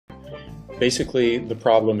Basically, the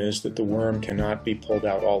problem is that the worm cannot be pulled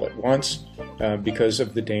out all at once because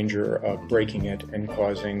of the danger of breaking it and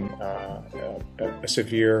causing a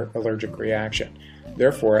severe allergic reaction.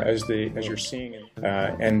 Therefore, as you're seeing,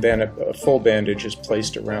 and then a full bandage is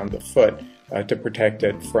placed around the foot to protect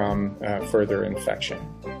it from further infection.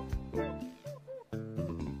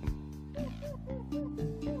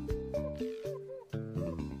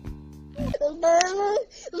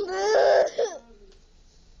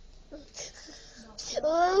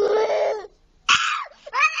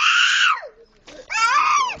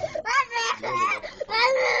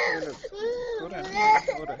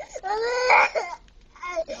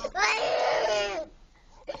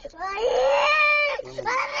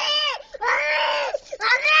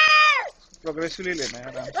 Progressively लेना है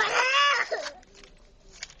आराम से।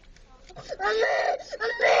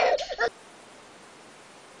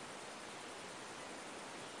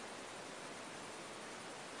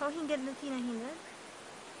 How hinggit na hinggit?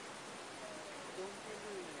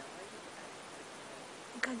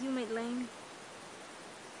 Because you made lane.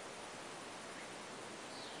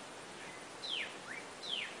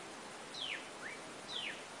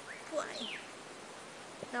 Why?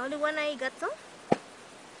 The only one I got some?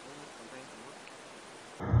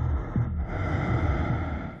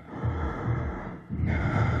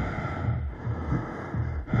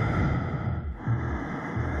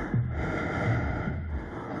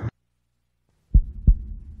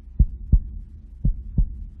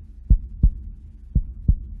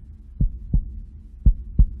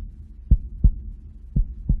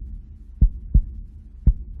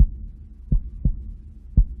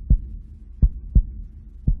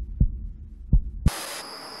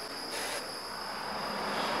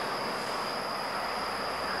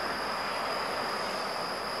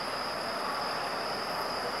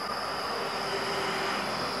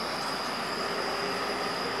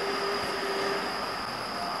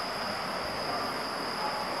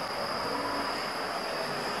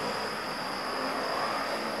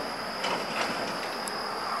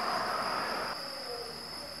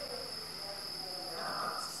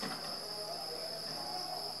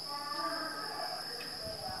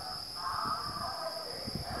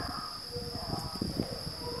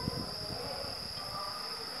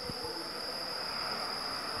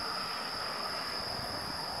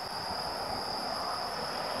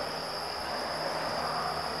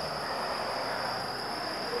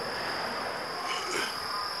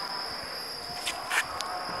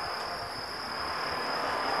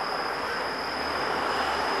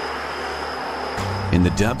 In the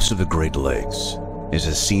depths of the Great Lakes is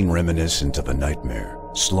a scene reminiscent of a nightmare.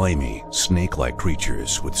 Slimy, snake-like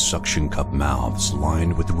creatures with suction cup mouths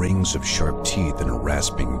lined with rings of sharp teeth and a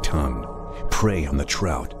rasping tongue prey on the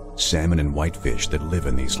trout, salmon, and whitefish that live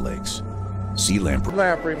in these lakes. Sea lamprey.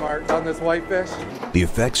 Lamprey marked on this whitefish. The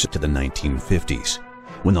effects to the 1950s,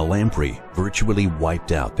 when the lamprey virtually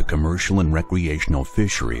wiped out the commercial and recreational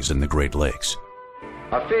fisheries in the Great Lakes.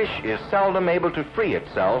 A fish is seldom able to free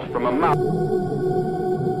itself from a mouth.